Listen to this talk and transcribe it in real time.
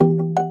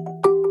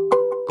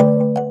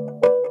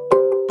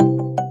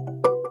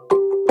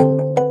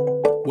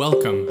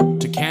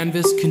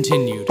Canvas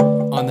continued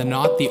on the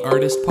Not the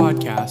Artist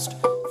podcast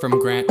from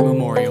Grant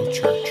Memorial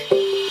Church.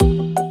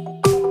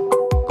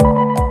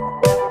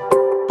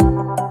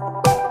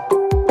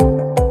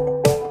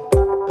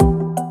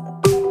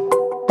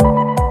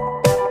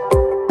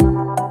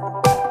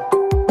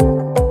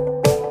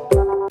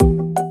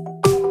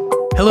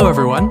 Hello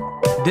everyone,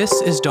 this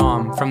is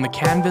Dom from the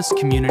Canvas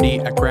community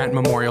at Grant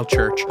Memorial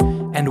Church,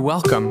 and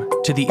welcome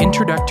to the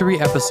introductory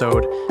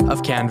episode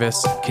of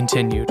Canvas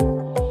Continued.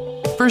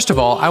 First of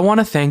all, I want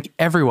to thank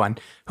everyone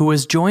who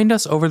has joined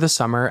us over the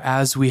summer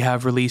as we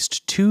have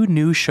released 2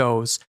 new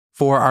shows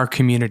for our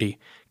community,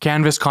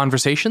 Canvas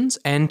Conversations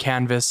and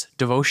Canvas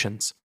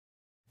Devotions.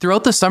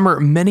 Throughout the summer,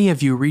 many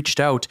of you reached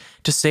out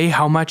to say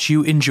how much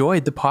you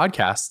enjoyed the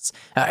podcasts.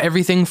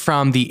 Everything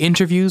from the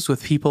interviews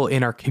with people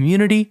in our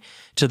community,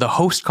 to the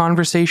host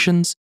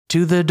conversations,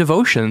 to the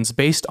devotions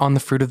based on the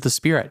fruit of the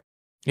Spirit.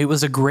 It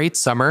was a great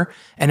summer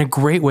and a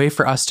great way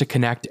for us to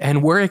connect,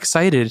 and we're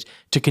excited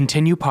to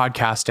continue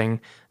podcasting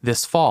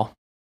this fall.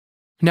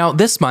 Now,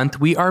 this month,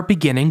 we are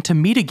beginning to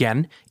meet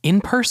again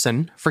in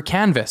person for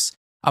Canvas,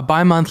 a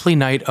bi-monthly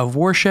night of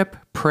worship,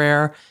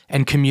 prayer,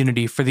 and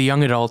community for the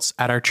young adults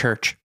at our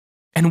church.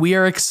 And we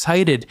are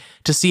excited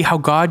to see how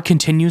God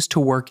continues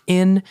to work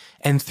in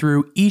and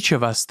through each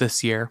of us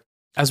this year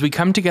as we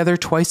come together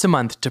twice a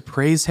month to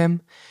praise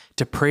Him,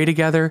 to pray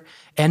together,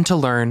 and to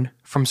learn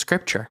from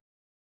Scripture.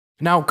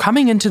 Now,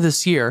 coming into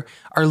this year,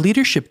 our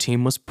leadership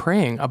team was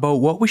praying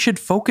about what we should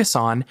focus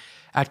on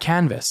at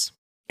Canvas,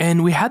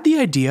 and we had the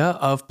idea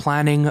of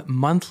planning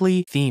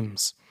monthly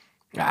themes.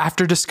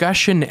 After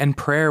discussion and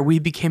prayer, we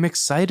became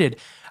excited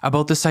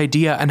about this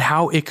idea and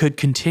how it could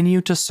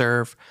continue to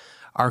serve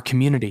our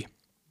community.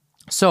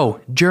 So,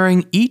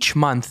 during each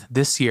month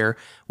this year,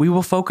 we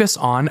will focus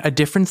on a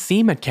different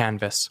theme at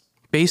Canvas,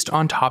 based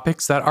on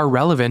topics that are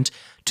relevant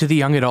to the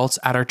young adults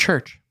at our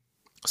church.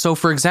 So,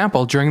 for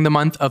example, during the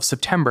month of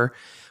September,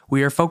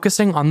 we are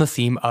focusing on the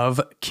theme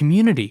of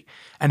community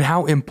and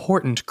how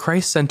important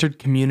Christ-centered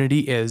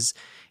community is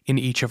in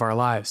each of our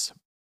lives.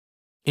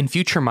 In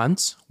future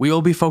months, we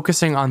will be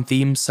focusing on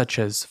themes such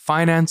as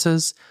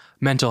finances,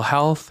 mental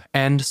health,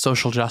 and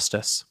social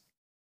justice.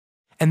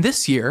 And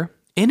this year,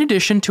 in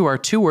addition to our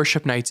 2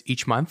 worship nights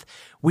each month,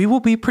 we will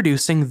be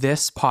producing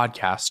this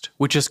podcast,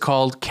 which is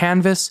called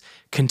Canvas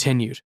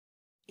Continued.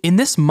 In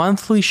this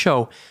monthly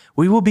show,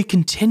 we will be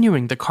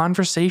continuing the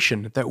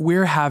conversation that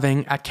we're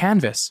having at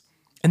Canvas.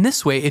 And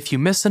this way, if you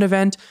miss an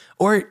event,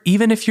 or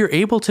even if you're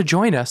able to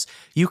join us,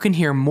 you can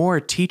hear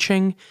more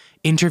teaching,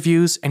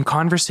 interviews, and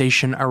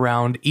conversation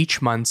around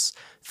each month's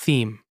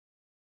theme.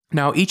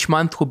 Now, each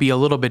month will be a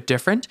little bit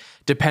different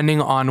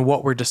depending on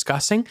what we're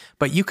discussing,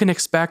 but you can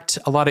expect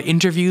a lot of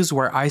interviews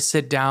where I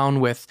sit down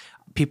with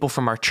people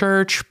from our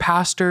church,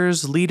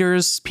 pastors,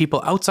 leaders,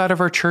 people outside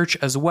of our church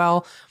as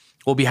well.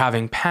 We'll be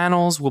having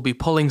panels, we'll be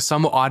pulling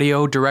some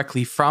audio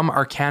directly from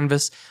our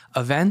Canvas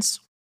events.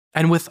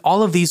 And with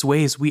all of these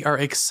ways, we are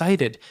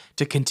excited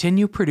to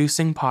continue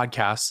producing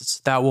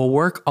podcasts that will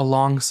work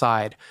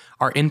alongside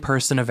our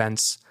in-person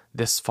events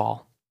this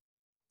fall.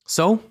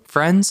 So,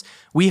 friends,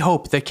 we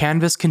hope that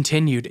Canvas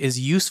Continued is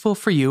useful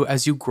for you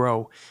as you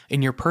grow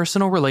in your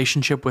personal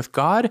relationship with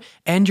God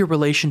and your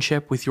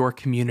relationship with your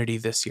community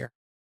this year.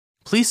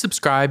 Please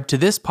subscribe to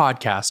this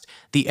podcast,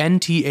 the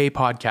NTA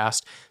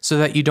podcast, so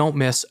that you don't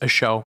miss a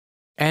show.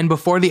 And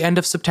before the end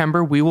of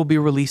September, we will be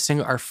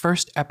releasing our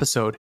first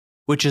episode,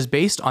 which is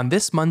based on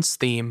this month's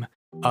theme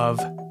of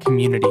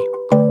community.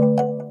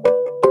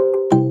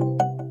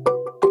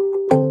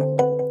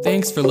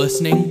 Thanks for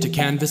listening to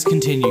Canvas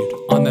Continued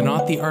on the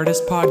Not the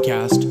Artist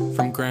podcast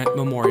from Grant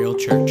Memorial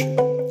Church.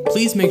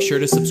 Please make sure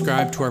to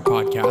subscribe to our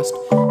podcast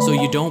so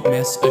you don't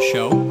miss a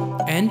show,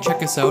 and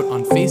check us out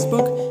on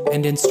Facebook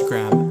and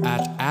Instagram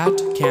at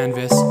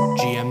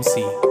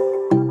CanvasGMC.